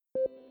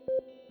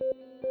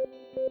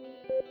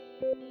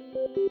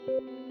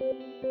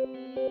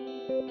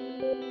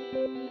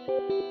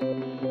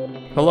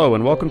Hello,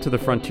 and welcome to the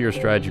Frontier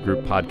Strategy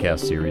Group podcast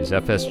series.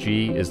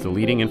 FSG is the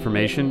leading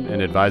information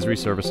and advisory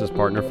services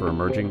partner for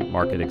emerging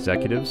market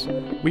executives.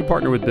 We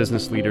partner with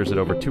business leaders at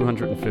over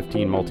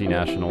 215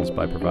 multinationals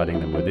by providing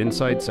them with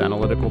insights,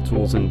 analytical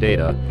tools, and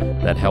data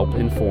that help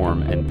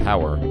inform and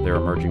power their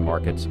emerging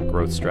markets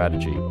growth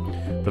strategy.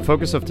 The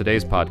focus of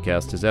today's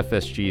podcast is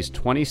FSG's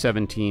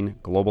 2017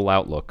 Global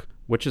Outlook,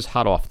 which is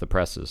hot off the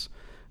presses.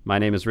 My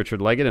name is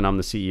Richard Leggett, and I'm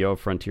the CEO of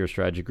Frontier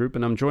Strategy Group,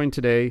 and I'm joined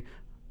today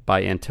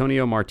by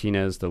Antonio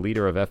Martinez, the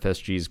leader of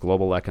FSG's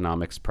Global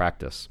Economics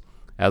practice.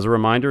 As a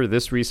reminder,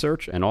 this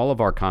research and all of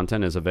our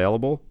content is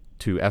available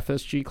to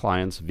FSG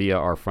clients via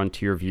our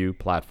Frontier View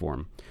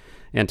platform.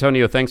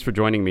 Antonio, thanks for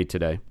joining me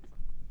today.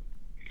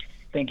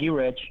 Thank you,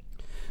 Rich.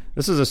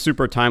 This is a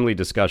super timely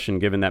discussion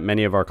given that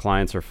many of our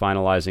clients are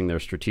finalizing their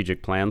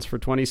strategic plans for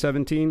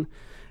 2017,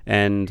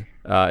 and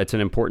it's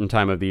an important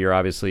time of the year,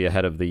 obviously,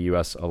 ahead of the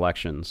U.S.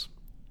 elections.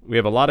 We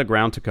have a lot of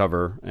ground to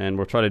cover, and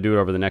we'll try to do it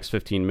over the next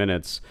 15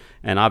 minutes,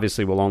 and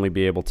obviously we'll only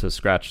be able to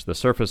scratch the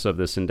surface of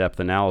this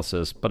in-depth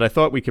analysis, but I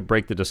thought we could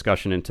break the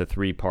discussion into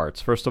three parts.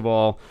 First of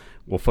all,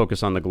 we'll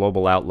focus on the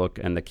global outlook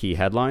and the key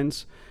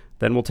headlines.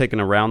 Then we'll take an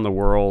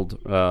around-the-world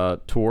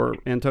tour,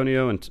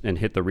 Antonio, and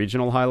hit the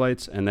regional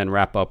highlights, and then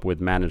wrap up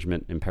with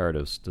management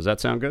imperatives. Does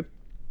that sound good?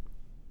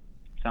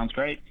 Sounds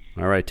great.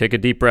 All right, take a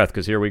deep breath,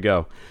 because here we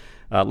go.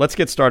 Let's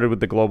get started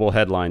with the global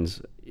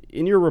headlines.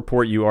 In your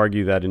report, you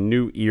argue that a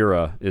new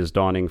era is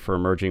dawning for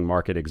emerging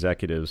market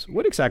executives.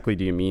 What exactly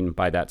do you mean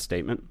by that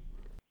statement?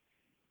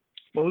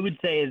 What we would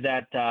say is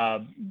that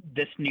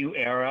this new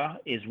era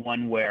is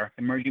one where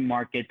emerging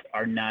markets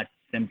are not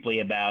simply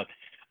about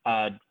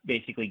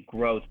basically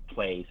growth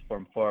plays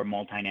for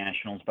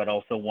multinationals, but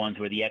also ones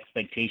where the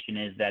expectation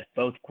is that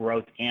both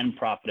growth and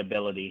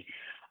profitability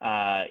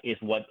is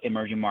what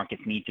emerging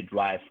markets need to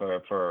drive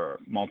for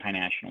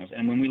multinationals.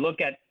 And when we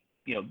look at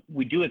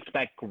we do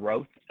expect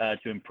growth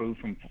to improve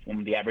from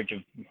the average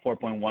of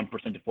 4.1%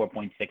 to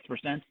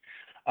 4.6%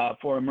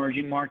 for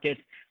emerging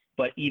markets.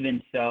 But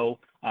even so,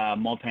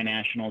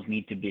 multinationals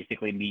need to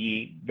basically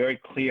be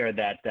very clear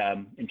that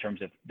in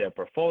terms of their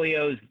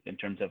portfolios, in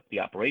terms of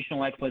the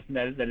operational excellence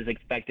that is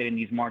expected in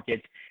these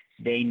markets,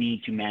 they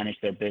need to manage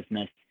their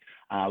business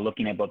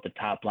looking at both the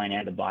top line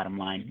and the bottom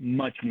line,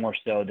 much more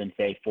so than,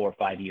 say, 4 or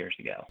 5 years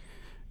ago.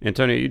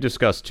 Antonio, you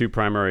discussed two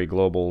primary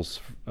global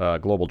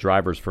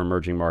drivers for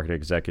emerging market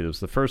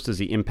executives. The first is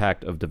the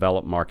impact of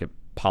developed market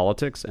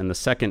politics, and the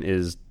second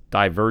is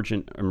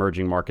divergent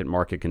emerging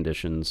market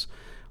conditions.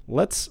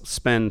 Let's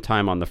spend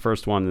time on the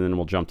first one, and then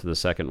we'll jump to the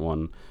second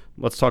one.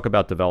 Let's talk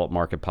about developed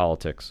market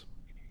politics.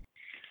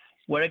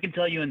 What I can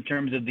tell you in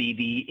terms of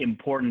the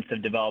importance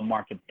of developed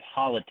market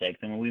politics,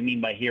 and what we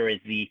mean by here is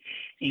the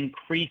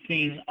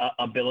increasing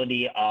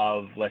ability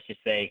of, let's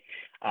just say,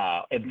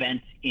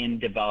 events in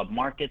developed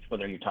markets,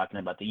 whether you're talking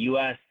about the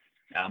U.S.,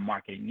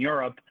 market in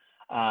Europe,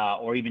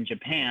 or even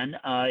Japan,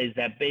 is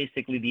that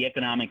basically the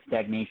economic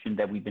stagnation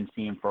that we've been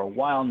seeing for a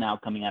while now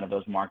coming out of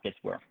those markets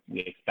where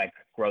we expect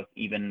growth,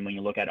 even when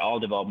you look at all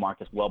developed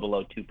markets, well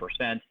below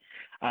 2%,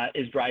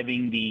 is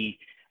driving the,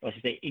 let's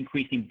just say,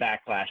 increasing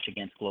backlash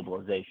against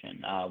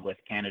globalization with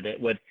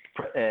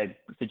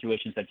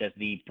situations such as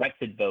the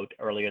Brexit vote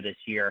earlier this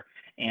year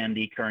and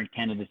the current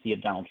candidacy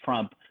of Donald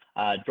Trump,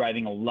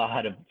 driving a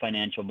lot of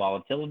financial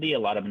volatility, a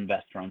lot of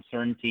investor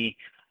uncertainty,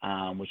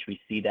 which we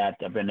see that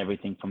in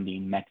everything from the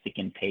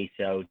Mexican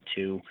peso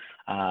to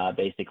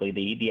basically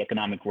the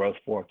economic growth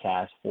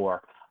forecast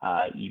for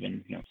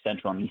even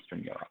Central and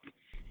Eastern Europe.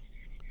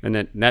 And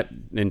that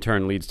in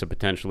turn leads to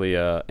potentially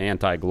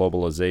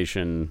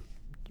anti-globalization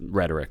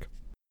rhetoric.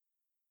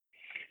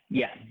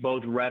 Yes,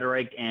 both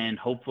rhetoric and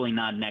hopefully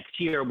not next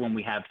year when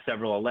we have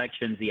several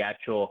elections, the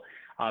actual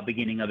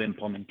beginning of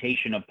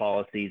implementation of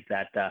policies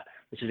that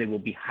will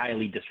be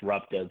highly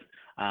disruptive,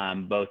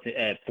 both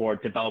for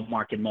developed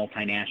market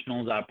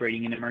multinationals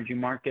operating in emerging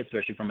markets,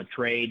 especially from a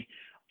trade,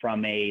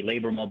 from a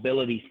labor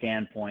mobility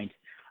standpoint,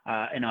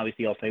 and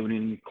obviously also when we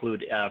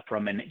include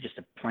from just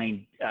a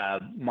plain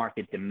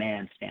market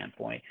demand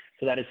standpoint.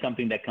 So that is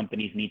something that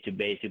companies need to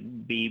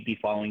be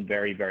following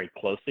very, very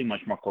closely,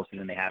 much more closely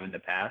than they have in the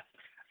past.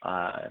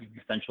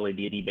 Essentially,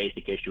 the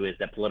basic issue is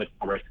that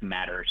political risk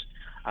matters,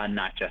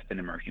 not just in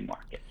emerging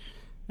markets.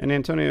 And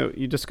Antonio,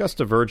 you discussed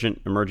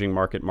divergent emerging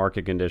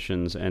market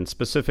conditions, and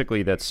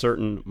specifically that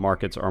certain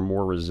markets are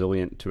more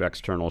resilient to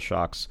external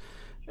shocks.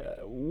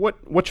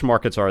 Which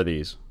markets are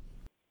these?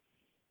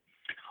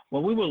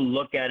 Well, we will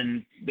look at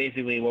and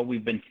basically what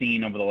we've been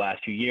seeing over the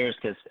last few years,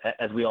 because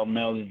as we all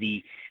know,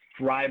 the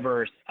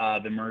drivers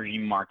of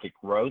emerging market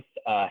growth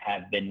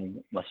have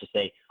been, let's just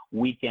say,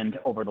 weakened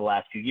over the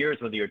last few years,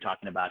 whether you're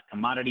talking about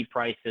commodity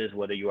prices,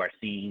 whether you are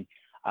seeing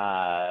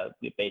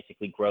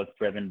basically growth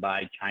driven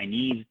by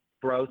Chinese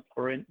growth,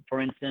 for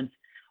instance.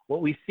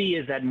 What we see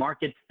is that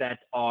markets that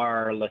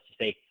are, let's just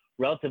say,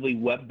 relatively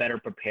better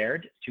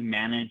prepared to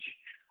manage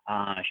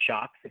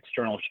shocks,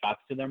 external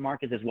shocks to their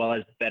markets, as well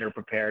as better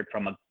prepared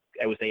from an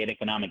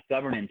economic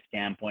governance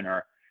standpoint,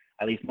 or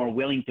at least more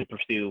willing to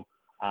pursue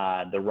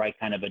the right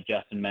kind of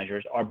adjustment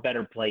measures, are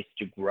better placed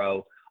to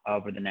grow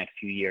over the next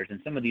few years. And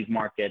some of these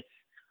markets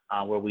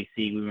where we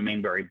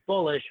remain very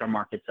bullish are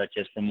markets such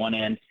as, from one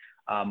end,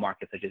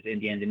 markets such as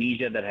India,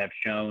 Indonesia, that have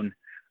shown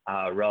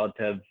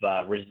relative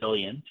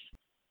resilience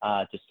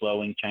to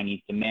slowing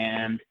Chinese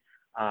demand,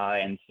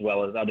 and as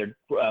well as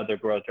other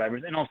growth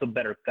drivers, and also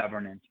better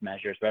governance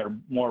measures,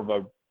 more of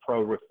a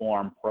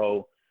pro-reform,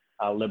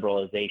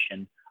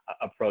 pro-liberalization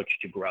approach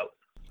to growth.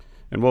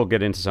 And we'll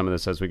get into some of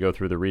this as we go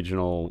through the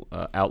regional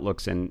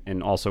outlooks,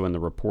 and also in the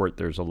report,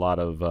 there's a lot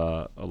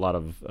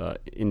of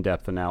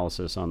in-depth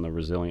analysis on the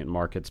resilient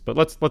markets. But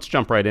let's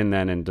jump right in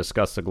then and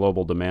discuss the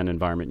global demand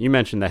environment. You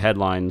mentioned the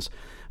headlines,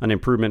 an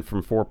improvement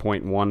from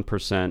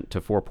 4.1% to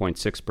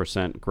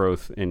 4.6%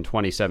 growth in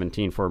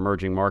 2017 for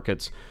emerging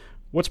markets.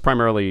 What's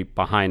primarily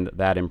behind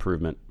that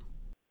improvement?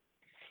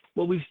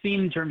 What we've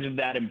seen in terms of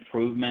that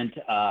improvement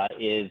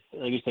is,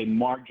 like you say,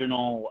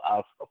 marginal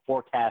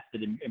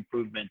forecasted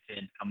improvements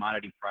in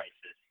commodity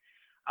prices,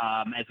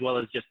 as well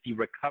as just the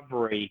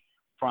recovery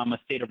from a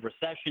state of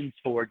recession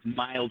towards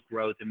mild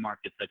growth in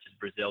markets such as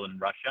Brazil and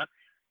Russia.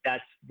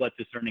 That's what,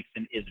 to a certain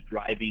extent, is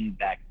driving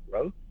that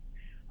growth.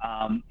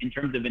 In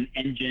terms of an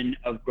engine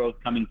of growth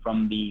coming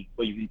from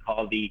what you can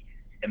call the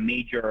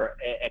major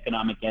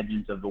economic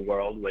engines of the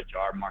world, which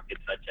are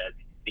markets such as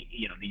the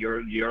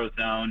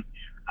Eurozone,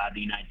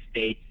 the United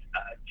States,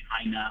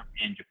 China,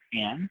 and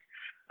Japan.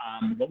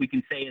 What we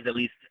can say is, at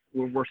least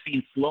we're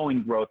seeing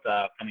slowing growth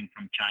coming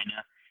from China,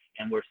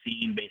 and we're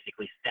seeing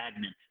basically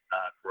stagnant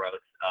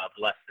growth of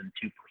less than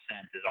 2%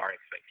 is our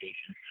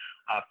expectation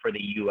for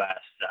the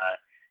U.S.,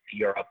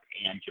 Europe,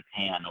 and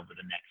Japan over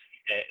the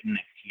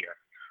next year.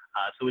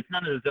 So it's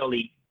not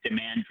necessarily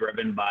demand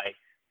driven by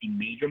the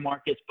major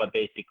markets, but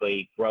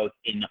basically growth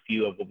in a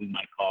few of what we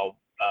might call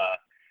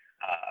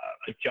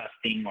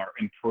adjusting or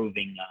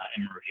improving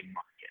emerging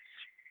markets.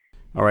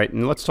 All right,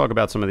 and let's talk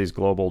about some of these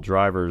global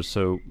drivers.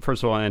 So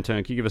first of all,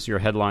 Antonio, can you give us your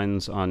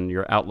headlines on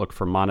your outlook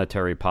for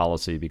monetary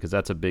policy, because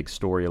that's a big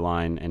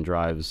storyline and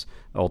drives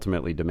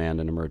ultimately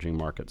demand in emerging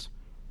markets?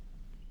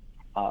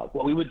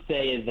 What we would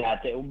say is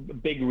that a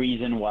big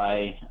reason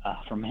why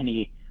for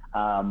many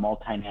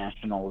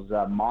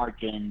multinationals,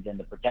 margins and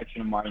the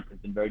protection of margins has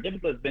been very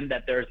difficult has been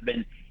that there's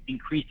been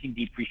increasing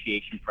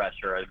depreciation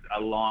pressure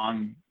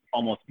along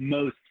almost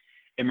most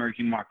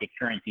emerging market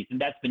currencies, and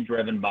that's been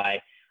driven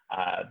by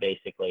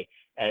basically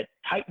a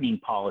tightening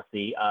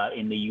policy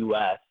in the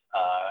U.S.,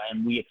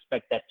 and we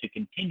expect that to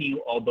continue,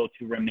 although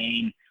to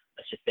remain,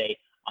 let's just say,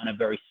 on a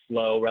very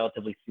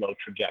relatively slow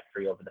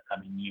trajectory over the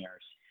coming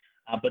years,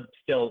 but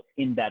still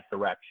in that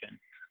direction.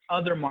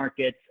 Other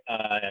markets,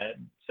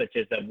 such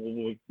as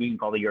what we can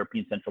call the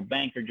European Central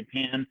Bank or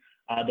Japan,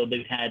 though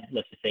they've had,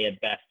 let's just say, at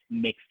best,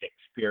 mixed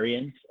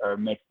experience or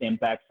mixed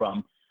impact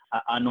from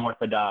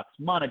unorthodox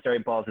monetary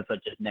policies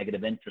such as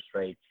negative interest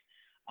rates,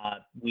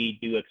 we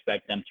do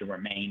expect them to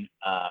remain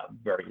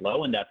very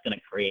low, and that's going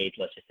to create,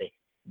 let's just say,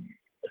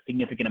 a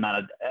significant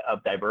amount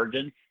of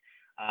divergence,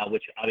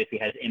 which obviously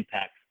has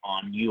impacts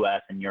on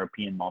U.S. and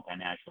European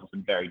multinationals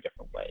in very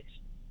different ways.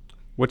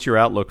 What's your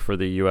outlook for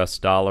the U.S.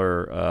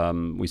 dollar?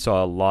 We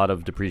saw a lot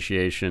of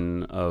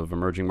depreciation of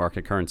emerging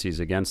market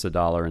currencies against the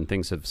dollar, and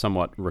things have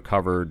somewhat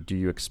recovered. Do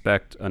you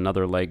expect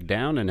another leg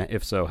down, and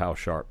if so, how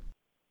sharp?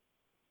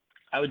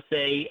 I would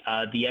say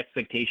the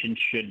expectation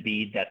should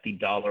be that the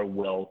dollar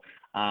will,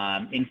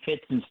 in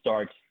fits and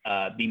starts,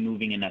 be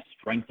moving in a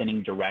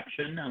strengthening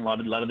direction. And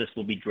a lot of this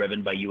will be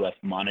driven by U.S.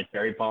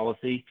 monetary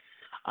policy.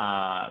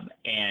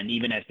 And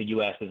even as the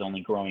U.S. is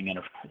only growing at,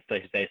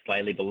 let's say,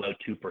 slightly below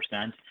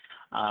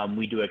 2%,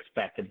 we do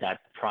expect that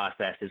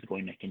process is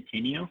going to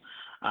continue.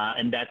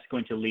 And that's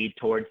going to lead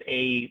towards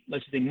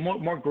let's say,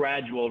 more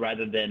gradual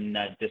rather than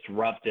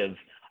disruptive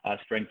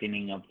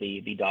strengthening of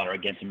the dollar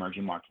against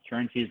emerging market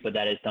currencies. But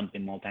that is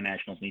something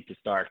multinationals need to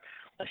start,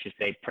 let's just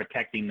say,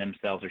 protecting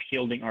themselves or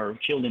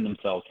shielding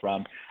themselves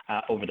from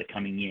over the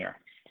coming year.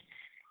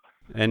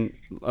 And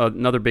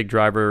another big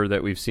driver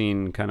that we've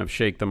seen kind of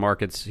shake the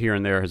markets here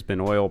and there has been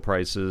oil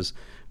prices.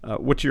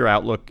 What's your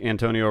outlook,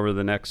 Antonio, over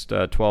the next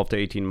 12 to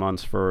 18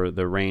 months for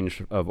the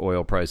range of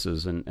oil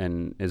prices?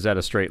 And is that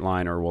a straight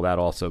line, or will that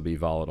also be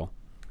volatile?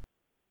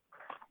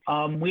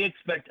 We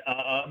expect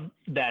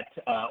that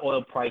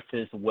oil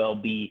prices will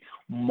be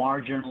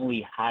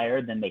marginally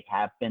higher than they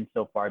have been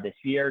so far this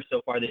year.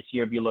 So far this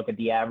year, if you look at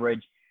the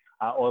average,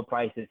 oil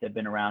prices have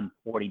been around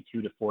 $42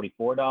 to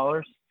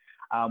 $44.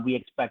 We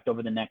expect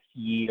over the next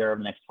year,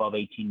 the next 12,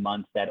 18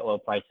 months, that oil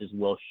prices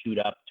will shoot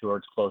up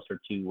towards closer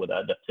to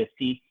the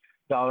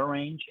 $50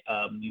 range.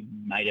 You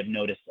might have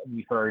noticed,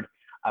 we heard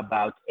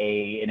about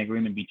an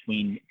agreement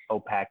between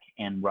OPEC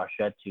and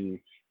Russia to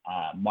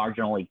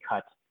marginally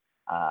cut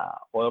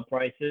oil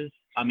production.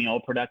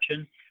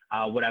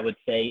 What I would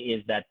say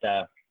is that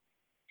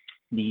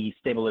the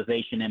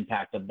stabilization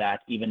impact of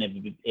that, even if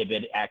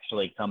it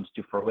actually comes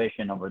to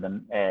fruition over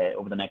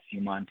the next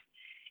few months,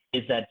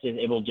 is that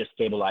it will just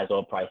stabilize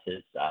oil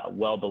prices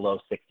well below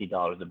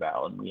 $60 a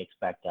barrel, and we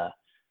expect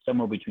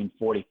somewhere between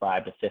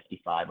 45 to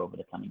 55 over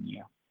the coming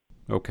year.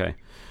 Okay.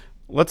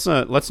 Let's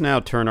now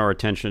turn our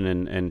attention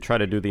and try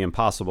to do the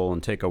impossible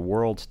and take a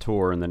world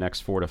tour in the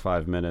next 4 to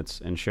 5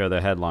 minutes and share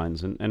the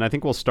headlines. And I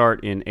think we'll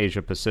start in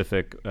Asia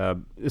Pacific.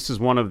 This is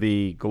one of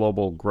the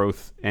global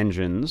growth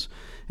engines,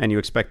 and you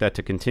expect that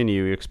to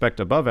continue. You expect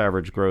above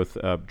average growth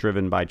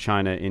driven by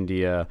China,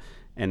 India,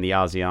 and the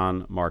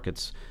ASEAN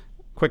markets.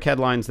 Quick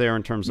headlines there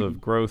in terms of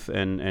growth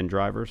and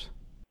drivers.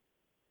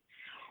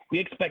 We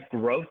expect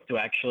growth to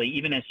actually,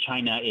 even as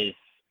China is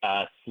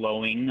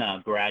slowing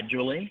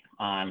gradually,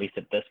 at least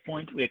at this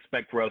point, we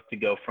expect growth to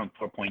go from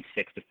 4.6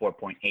 to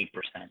 4.8%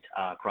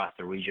 across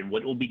the region.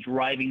 What will be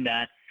driving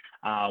that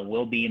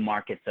will be in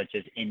markets such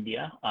as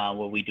India,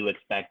 where we do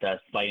expect a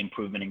slight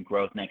improvement in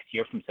growth next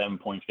year from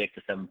 7.6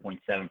 to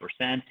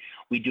 7.7%.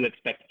 We do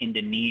expect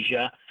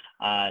Indonesia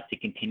to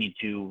continue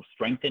to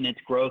strengthen its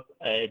growth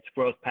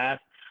path,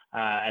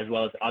 as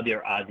well as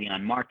other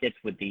ASEAN markets,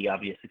 with the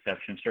obvious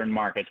exception of certain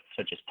markets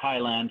such as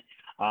Thailand,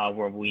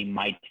 where we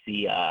might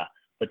see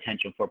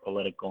potential for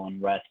political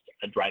unrest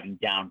driving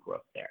down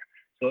growth there.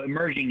 So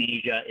emerging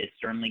Asia is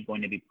certainly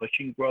going to be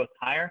pushing growth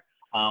higher,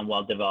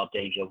 while developed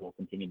Asia will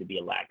continue to be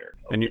a laggard.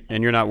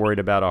 And you're not worried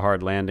about a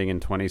hard landing in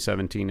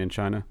 2017 in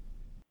China?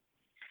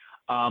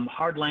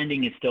 Hard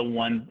landing is still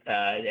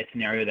a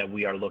scenario that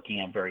we are looking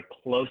at very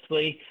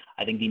closely.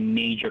 I think the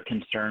major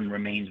concern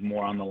remains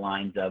more on the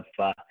lines of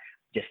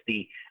just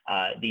the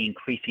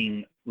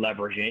increasing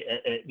leverage,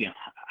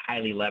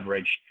 highly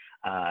leveraged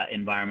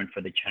environment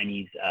for the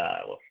Chinese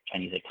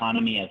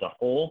economy as a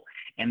whole,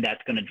 and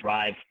that's going to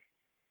drive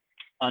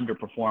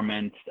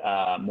underperformance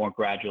more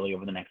gradually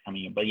over the next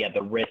coming year. But yeah,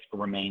 the risk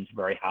remains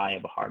very high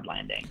of a hard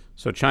landing.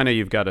 So China,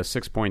 you've got a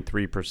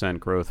 6.3%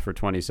 growth for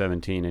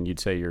 2017, and you'd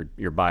say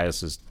your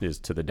bias is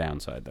to the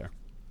downside there.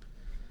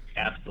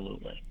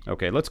 Absolutely.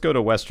 Okay, let's go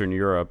to Western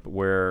Europe,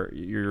 where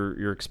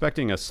you're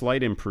expecting a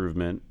slight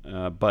improvement,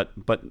 but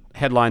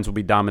headlines will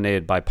be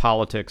dominated by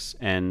politics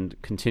and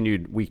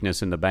continued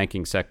weakness in the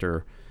banking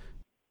sector.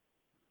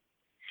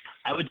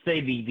 I would say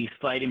the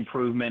slight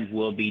improvement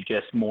will be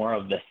just more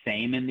of the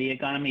same in the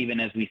economy, even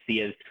as we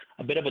see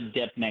a bit of a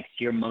dip next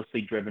year,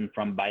 mostly driven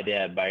by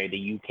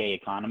the UK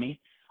economy,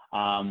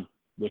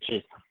 which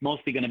is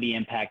mostly going to be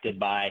impacted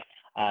by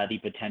the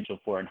potential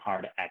for a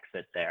hard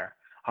exit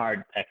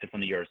from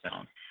the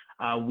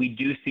Eurozone. We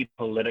do see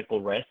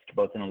political risk,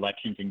 both in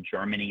elections in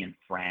Germany and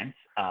France,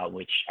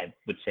 which I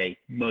would say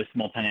most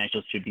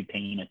multinationals should be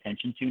paying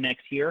attention to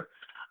next year.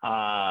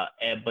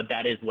 But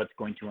that is what's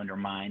going to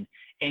undermine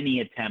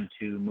any attempt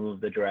to move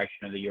the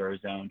direction of the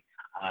Eurozone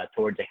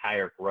towards a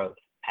higher growth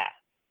path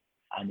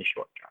in the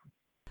short term.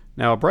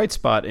 Now, a bright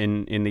spot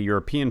in the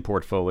European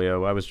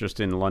portfolio, I was just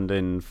in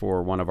London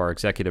for one of our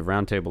executive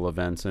roundtable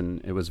events,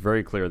 and it was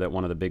very clear that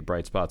one of the big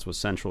bright spots was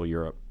Central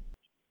Europe.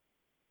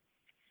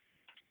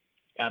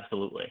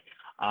 Absolutely.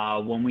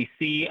 When we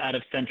see out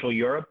of Central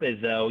Europe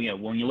is,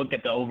 when you look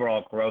at the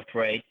overall growth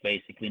rate,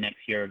 basically next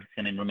year it's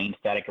going to remain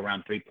static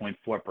around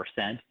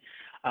 3.4%.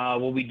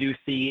 What we do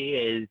see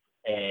is,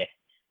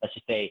 let's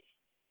just say,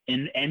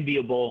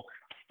 enviable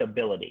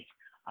stability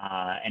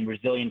and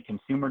resilient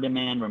consumer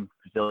demand,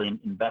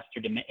 resilient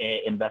investment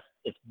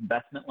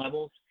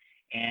levels.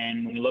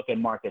 And when we look at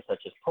markets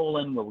such as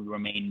Poland, where we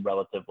remain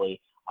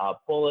relatively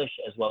bullish,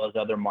 as well as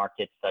other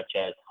markets such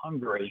as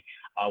Hungary,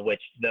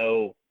 which,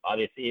 though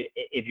obviously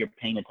if you're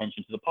paying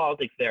attention to the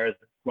politics there,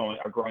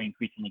 are growing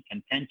increasingly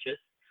contentious,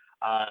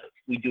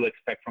 we do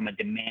expect from a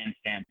demand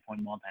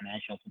standpoint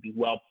multinationals to be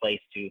well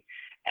placed to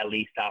at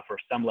least offer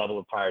some level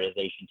of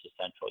prioritization to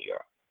Central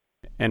Europe.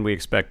 And we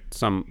expect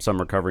some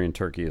recovery in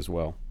Turkey as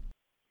well.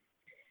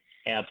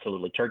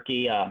 Absolutely.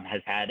 Turkey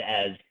has had,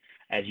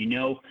 as you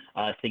know,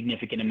 a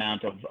significant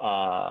amount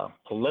of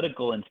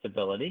political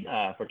instability,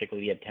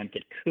 particularly the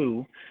attempted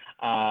coup.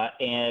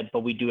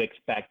 But we do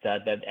expect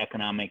that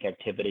economic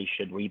activity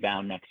should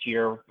rebound next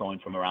year, going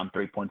from around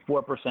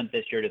 3.4%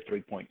 this year to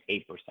 3.8%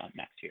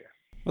 next year.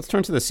 Let's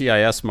turn to the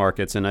CIS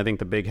markets, and I think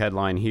the big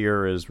headline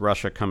here is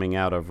Russia coming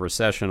out of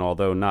recession,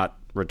 although not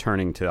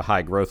returning to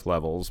high growth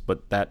levels.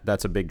 But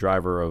that's a big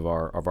driver of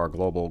our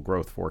global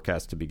growth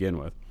forecast to begin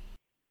with.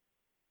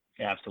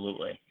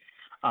 Absolutely.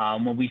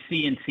 What we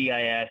see in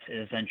CIS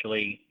is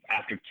essentially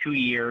after 2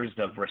 years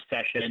of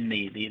recession,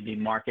 the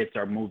markets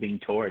are moving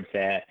towards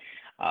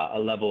a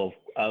level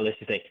of, let's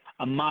just say,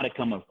 a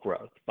modicum of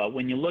growth. But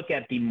when you look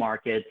at the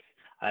markets,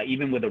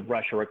 even with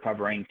Russia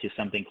recovering to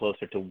something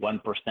closer to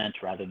 1%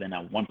 rather than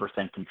a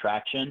 1%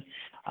 contraction,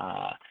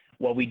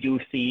 what we do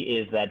see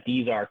is that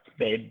these are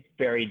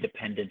very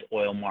dependent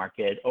oil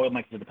markets. Oil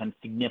markets depend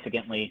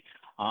significantly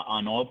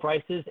on oil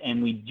prices,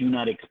 and we do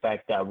not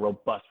expect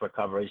robust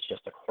recoveries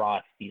just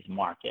across these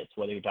markets,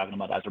 whether you're talking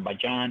about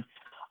Azerbaijan,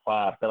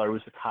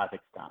 Belarus, or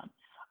Kazakhstan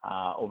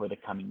over the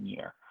coming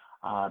year.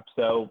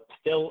 So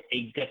still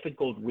a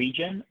difficult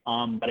region,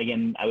 but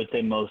again, I would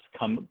say most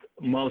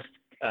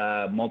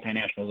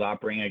multinationals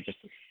operating are just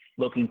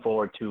looking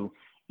forward to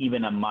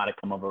even a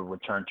modicum of a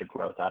return to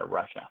growth out of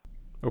Russia.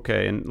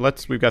 Okay, and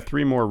we've got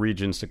 3 more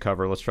regions to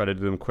cover. Let's try to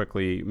do them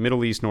quickly.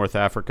 Middle East, North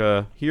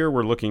Africa. Here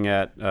we're looking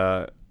at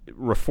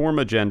reform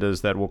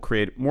agendas that will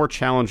create more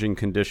challenging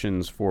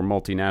conditions for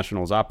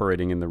multinationals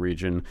operating in the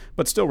region,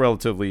 but still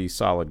relatively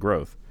solid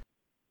growth.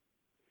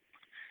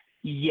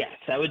 Yes,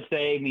 I would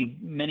say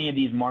many of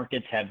these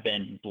markets have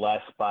been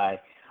blessed by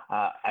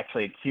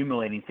actually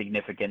accumulating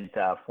significant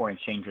foreign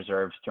exchange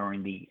reserves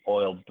during the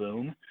oil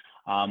boom.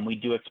 We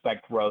do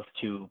expect growth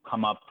to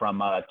come up from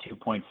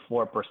 2.4%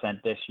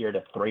 this year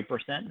to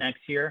 3%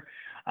 next year.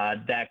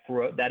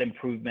 That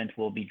improvement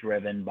will be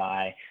driven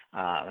by,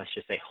 let's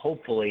just say,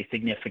 hopefully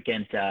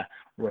significant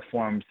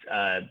reforms,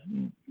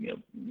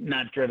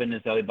 not driven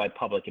necessarily by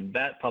public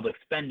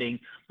spending,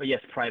 but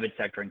yes, private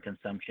sector and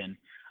consumption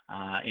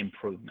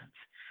improvements.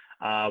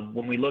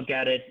 When we look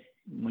at it,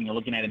 when you're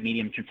looking at a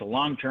medium term to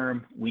long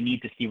term, we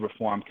need to see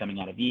reform coming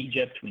out of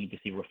Egypt. We need to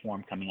see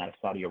reform coming out of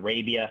Saudi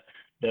Arabia.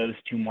 Those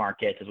two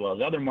markets, as well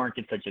as other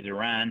markets such as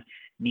Iran,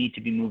 need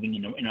to be moving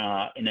in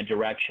a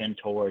direction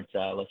towards,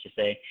 let's just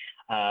say,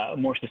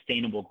 more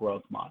sustainable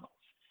growth models.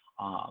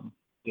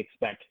 We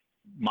expect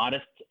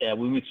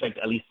we would expect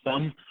at least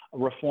some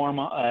reform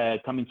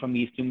coming from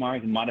these two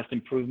markets, modest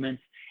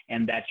improvements,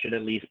 and that should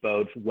at least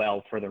bode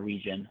well for the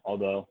region,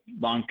 although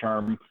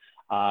long-term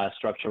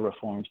structural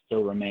reforms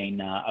still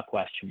remain a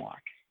question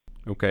mark.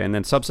 Okay, and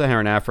then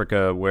sub-Saharan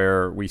Africa,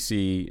 where we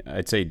see,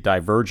 I'd say,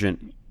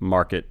 divergent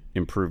market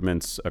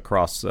improvements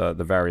across the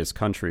various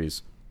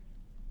countries,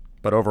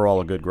 but overall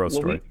a good growth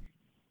story.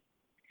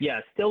 Yeah,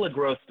 still a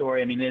growth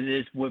story. I mean, it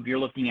is, if you're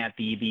looking at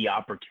the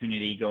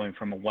opportunity going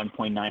from a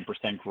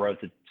 1.9% growth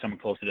to somewhere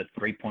closer to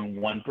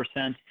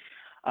 3.1%.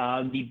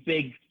 The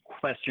big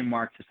question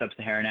mark to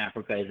sub-Saharan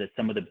Africa is that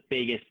some of the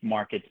biggest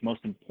markets, most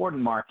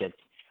important markets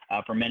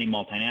for many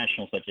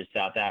multinationals such as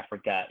South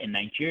Africa and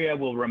Nigeria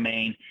will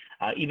remain,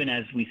 even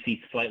as we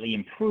see slightly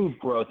improved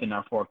growth in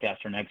our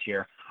forecast for next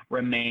year,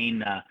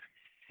 remain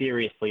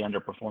seriously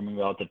underperforming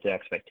relative to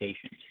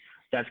expectations.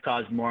 That's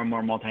caused more and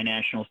more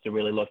multinationals to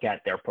really look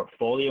at their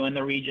portfolio in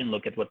the region,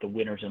 look at what the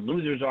winners and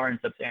losers are in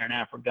sub-Saharan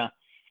Africa.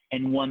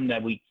 And one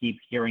that we keep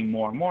hearing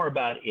more and more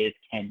about is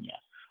Kenya.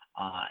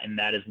 And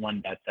that is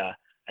one that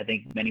I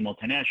think many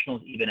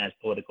multinationals, even as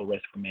political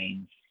risk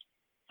remains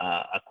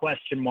a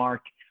question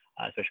mark,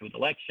 especially with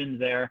elections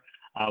there,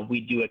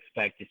 we do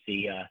expect to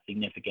see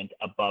significant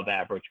above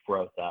average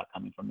growth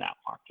coming from that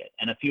market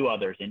and a few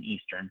others in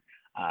Eastern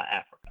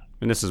Africa.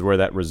 And this is where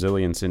that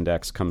resilience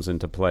index comes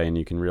into play, and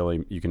you can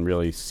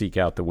really seek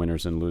out the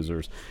winners and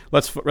losers.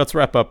 Let's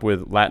wrap up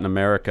with Latin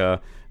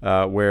America,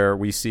 where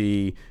we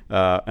see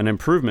an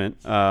improvement.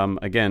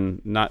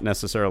 Again, not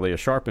necessarily a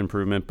sharp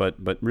improvement,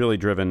 but really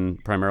driven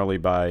primarily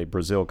by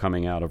Brazil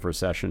coming out of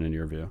recession, in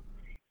your view.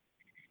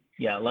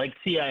 Yeah, like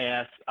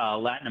CIS,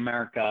 Latin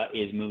America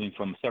is moving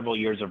from several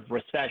years of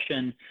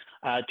recession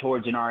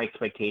towards, in our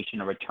expectation,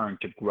 a return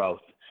to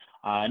growth.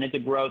 And it's a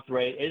growth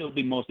rate. It'll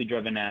be mostly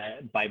driven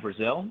by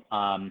Brazil,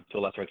 to a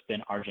lesser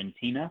extent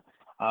Argentina,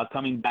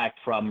 coming back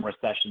from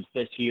recessions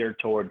this year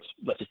towards,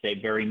 let's just say,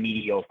 very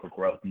mediocre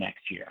growth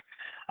next year.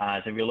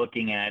 So if you're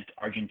looking at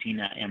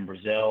Argentina and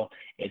Brazil,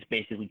 it's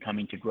basically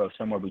coming to grow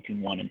somewhere between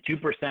 1% and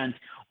 2%,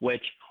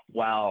 which,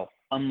 while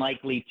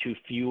unlikely to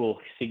fuel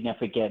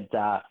significant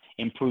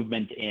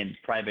improvement in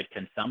private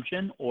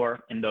consumption, or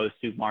in those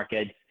two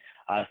markets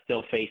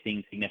still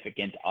facing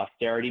significant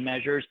austerity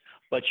measures,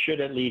 but should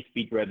at least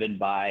be driven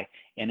by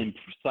an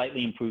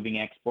slightly improving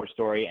export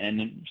story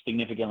and a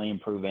significantly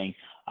improving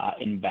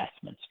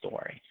investment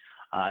story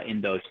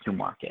in those two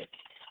markets.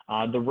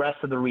 The rest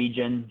of the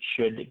region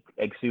should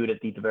exude,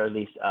 at the very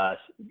least,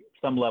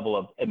 some level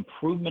of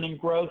improvement in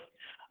growth.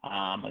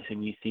 I think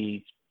we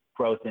see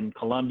growth in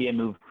Colombia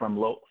move from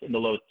in the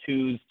low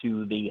 2s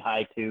to the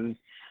high 2s,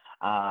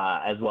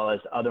 as well as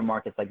other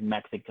markets like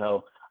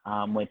Mexico,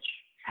 which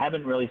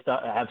haven't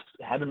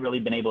really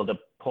been able to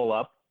pull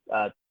up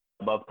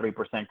above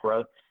 3%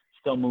 growth,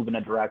 still move in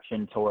a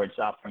direction towards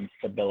offering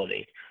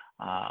stability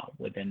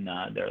within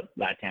their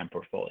LATAM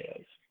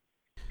portfolios.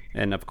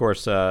 And of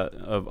course,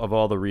 of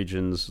all the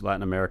regions,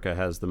 Latin America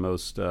has the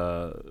most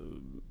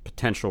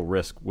potential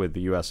risk with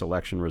the U.S.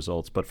 election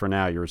results. But for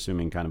now, you're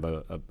assuming kind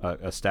of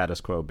a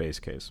status quo base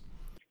case.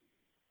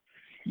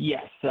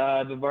 Yes,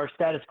 our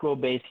status quo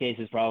base case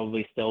is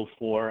probably still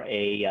for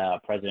a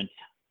President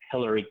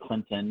Hillary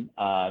Clinton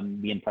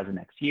being president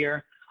next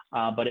year.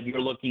 But if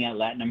you're looking at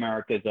Latin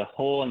America as a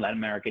whole, and Latin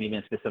America, and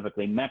even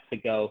specifically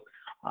Mexico,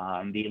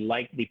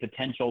 the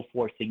potential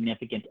for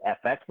significant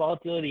FX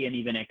volatility and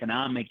even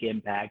economic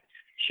impact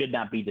should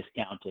not be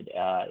discounted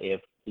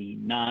if the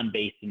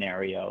non-base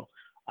scenario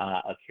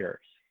occurs.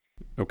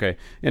 Okay.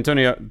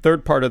 Antonio,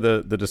 third part of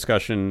the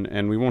discussion,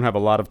 and we won't have a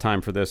lot of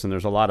time for this, and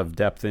there's a lot of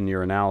depth in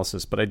your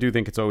analysis, but I do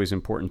think it's always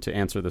important to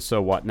answer the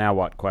so what, now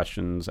what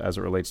questions as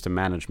it relates to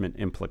management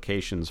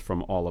implications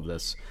from all of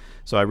this.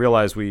 So I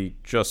realize we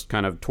just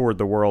kind of toured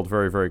the world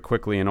very, very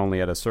quickly and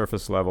only at a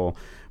surface level,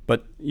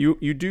 but you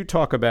do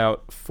talk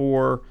about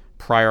 4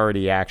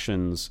 priority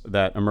actions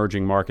that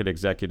emerging market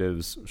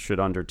executives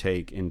should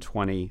undertake in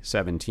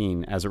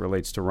 2017 as it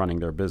relates to running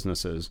their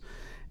businesses.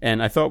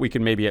 And I thought we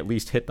could maybe at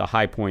least hit the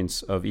high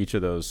points of each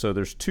of those. So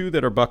there's 2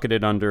 that are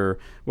bucketed under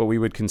what we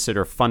would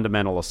consider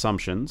fundamental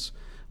assumptions.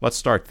 Let's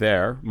start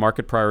there.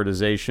 Market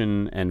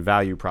prioritization and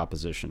value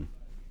proposition.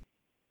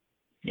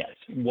 Yes.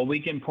 What we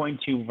can point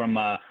to from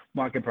a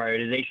market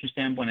prioritization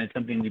standpoint is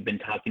something we've been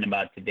talking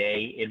about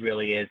today. It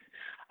really is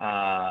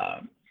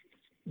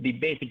the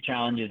basic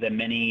challenge is that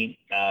many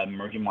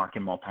emerging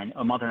market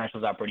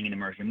multinationals operating in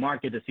emerging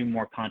markets assume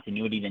more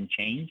continuity than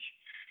change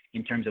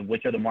in terms of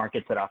which are the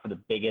markets that offer the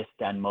biggest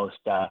and most,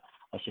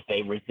 let's just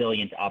say,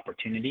 resilient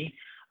opportunity.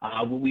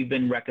 What we've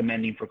been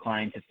recommending for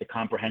clients is to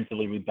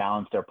comprehensively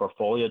rebalance their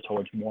portfolio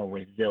towards more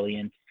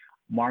resilient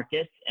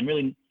markets and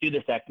really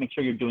make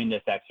sure you're doing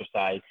this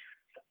exercise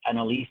on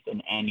at least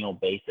an annual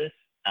basis,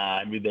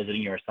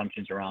 revisiting your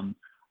assumptions around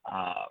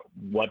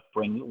what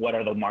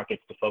are the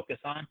markets to focus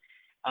on,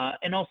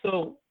 and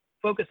also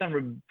focus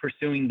on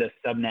pursuing the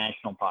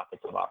subnational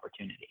pockets of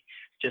opportunity.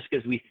 Just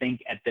because we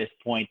think at this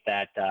point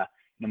that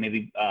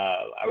maybe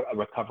a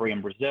recovery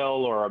in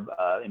Brazil or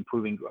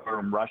improving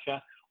in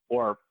Russia,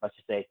 or let's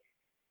just say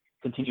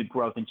continued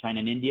growth in China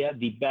and India,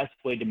 the best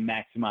way to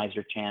maximize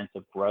your chance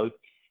of growth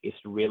is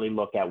to really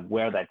look at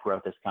where that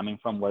growth is coming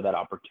from, where that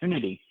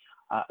opportunity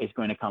is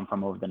going to come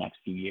from over the next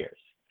few years.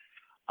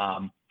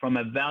 From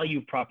a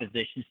value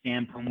proposition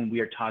standpoint, what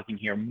we are talking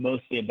here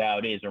mostly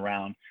about is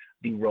around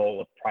the role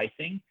of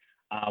pricing,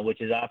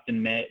 which is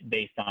often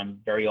based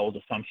on very old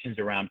assumptions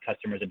around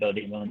customers'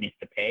 ability and willingness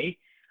to pay,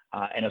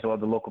 and as well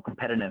as the local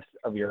competitiveness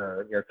of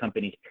your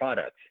company's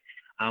products.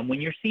 When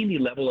you're seeing the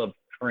level of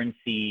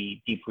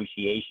currency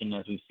depreciation,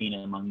 as we've seen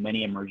among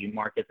many emerging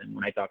markets, and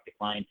when I talk to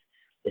clients,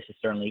 this is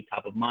certainly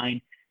top of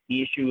mind.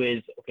 The issue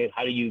is, okay,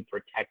 how do you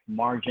protect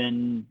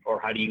margin, or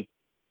how do you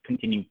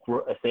continue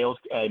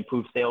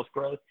improve sales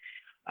growth?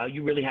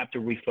 You really have to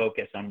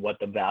refocus on what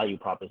the value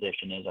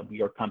proposition is of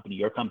your company,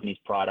 your company's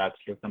products,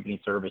 your company's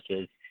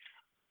services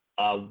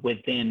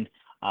within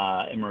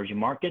emerging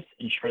markets.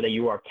 Ensure that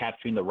you are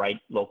capturing the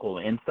right local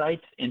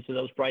insights into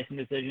those pricing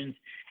decisions,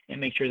 and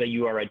make sure that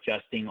you are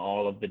adjusting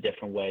all of the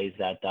different ways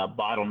that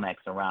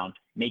bottlenecks around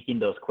making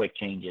those quick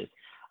changes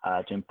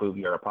to improve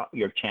your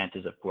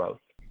chances of growth.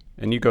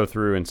 And you go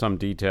through in some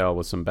detail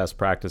with some best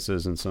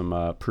practices and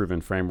some proven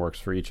frameworks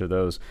for each of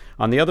those.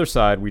 On the other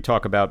side, we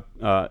talk about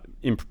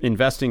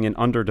investing in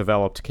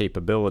underdeveloped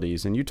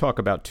capabilities, and you talk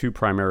about two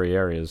primary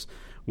areas.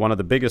 One of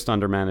the biggest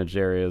undermanaged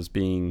areas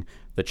being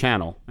the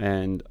channel,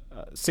 and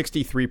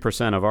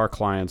 63% of our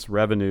clients'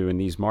 revenue in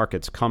these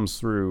markets comes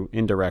through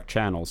indirect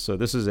channels. So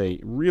this is a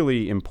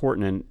really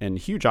important and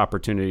huge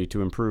opportunity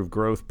to improve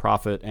growth,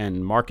 profit,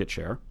 and market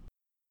share.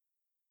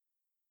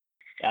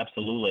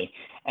 Absolutely.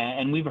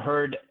 And we've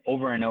heard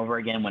over and over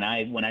again when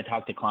I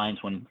talk to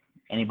clients, when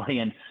anybody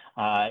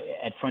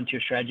at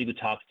Frontier Strategy who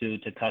talks to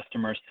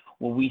customers,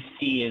 what we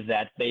see is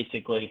that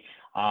basically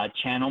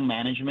channel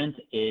management,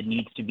 it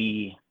needs to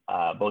be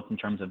both in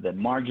terms of the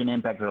margin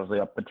impact, but also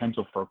the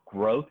potential for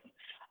growth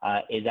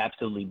is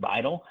absolutely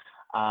vital.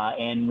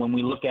 And when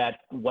we look at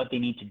what they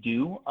need to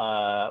do,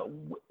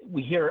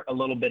 we hear a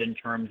little bit in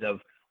terms of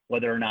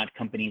whether or not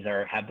companies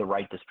have the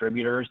right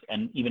distributors,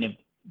 and even if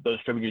those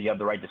distributors, you have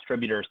the right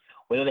distributors,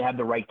 whether they have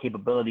the right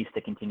capabilities to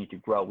continue to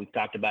grow. We've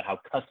talked about how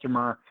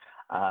customer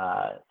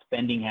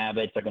spending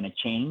habits are going to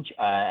change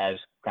as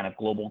kind of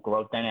global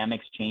growth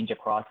dynamics change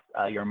across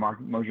your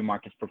emerging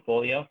markets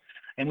portfolio.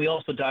 And we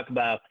also talk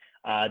about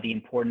the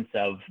importance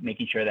of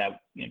making sure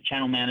that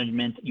channel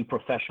management, you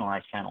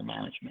professionalize channel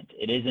management.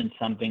 It isn't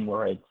something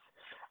where it's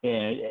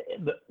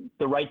it's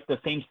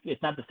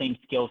not the same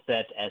skill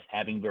set as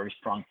having very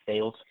strong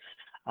sales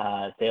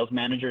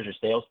managers or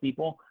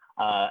salespeople.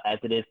 As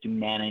it is to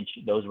manage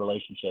those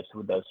relationships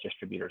with those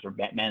distributors or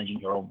managing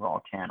your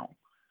overall channel.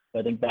 So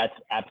I think that's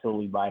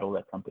absolutely vital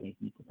that companies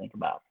need to think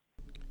about.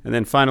 And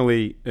then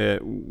finally,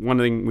 one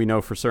thing we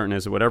know for certain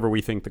is that whatever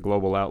we think the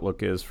global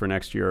outlook is for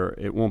next year,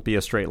 it won't be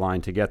a straight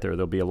line to get there.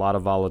 There'll be a lot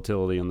of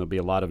volatility and there'll be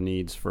a lot of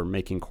needs for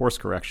making course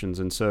corrections.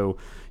 And so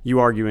you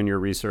argue in your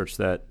research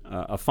that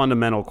a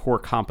fundamental core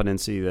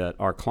competency that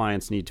our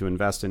clients need to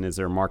invest in is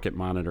their market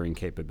monitoring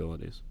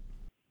capabilities.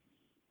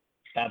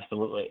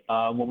 Absolutely.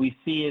 What we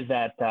see is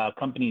that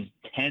companies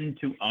tend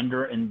to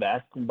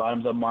underinvest in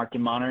bottoms-up market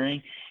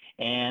monitoring,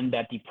 and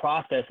that the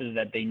processes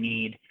that they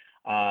need,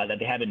 that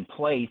they have in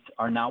place,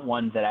 are not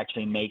ones that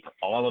actually make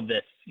all of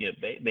this,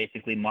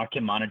 basically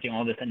market monitoring,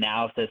 all this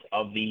analysis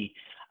of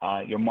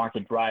your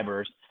market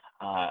drivers,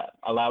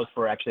 allows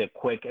for actually a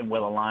quick and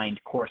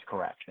well-aligned course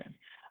correction.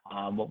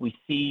 What we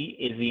see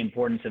is the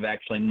importance of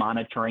actually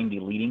monitoring the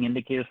leading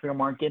indicators for your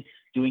market,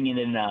 doing it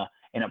in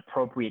an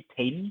appropriate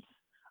cadence.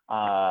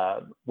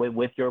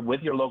 With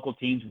your local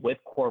teams, with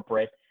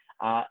corporate,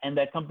 and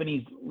that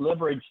companies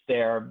leverage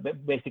their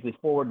basically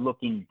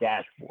forward-looking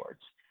dashboards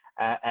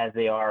as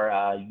they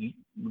are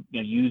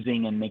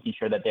using and making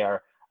sure that they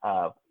are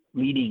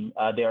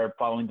they are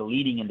following the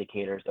leading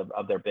indicators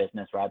of their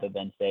business rather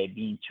than, say,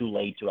 being too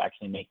late to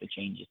actually make the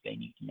changes they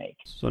need to make.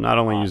 So not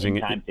only using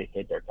in time to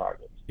hit their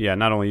targets. Yeah,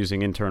 not only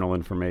using internal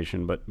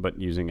information, but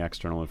using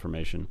external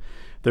information.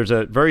 There's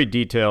a very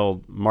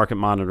detailed market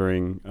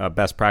monitoring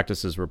best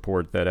practices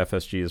report that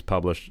FSG has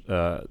published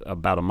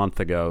about a month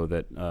ago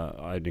that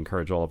I'd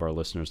encourage all of our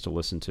listeners to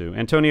listen to.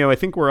 Antonio, I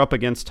think we're up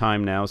against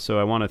time now, so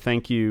I want to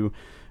thank you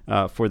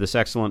for this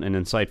excellent and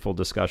insightful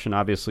discussion.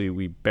 Obviously,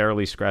 we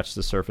barely scratched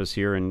the surface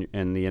here,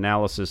 and the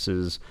analysis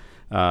is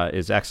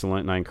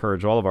excellent, and I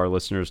encourage all of our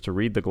listeners to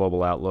read the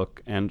Global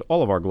Outlook and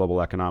all of our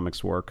global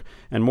economics work.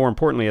 And more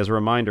importantly, as a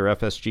reminder,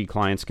 FSG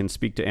clients can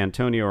speak to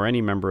Antonio or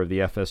any member of the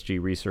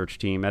FSG research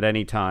team at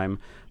any time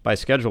by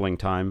scheduling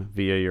time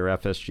via your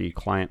FSG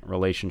client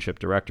relationship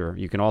director.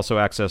 You can also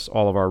access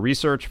all of our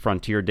research,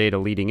 Frontier Data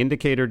leading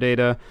indicator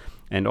data,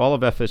 and all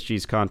of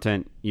FSG's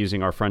content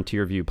using our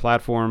Frontier View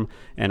platform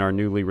and our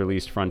newly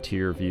released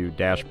Frontier View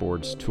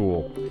dashboards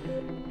tool.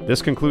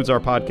 This concludes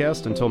our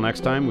podcast. Until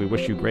next time, we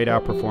wish you great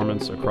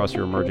outperformance across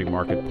your emerging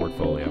market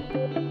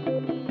portfolio.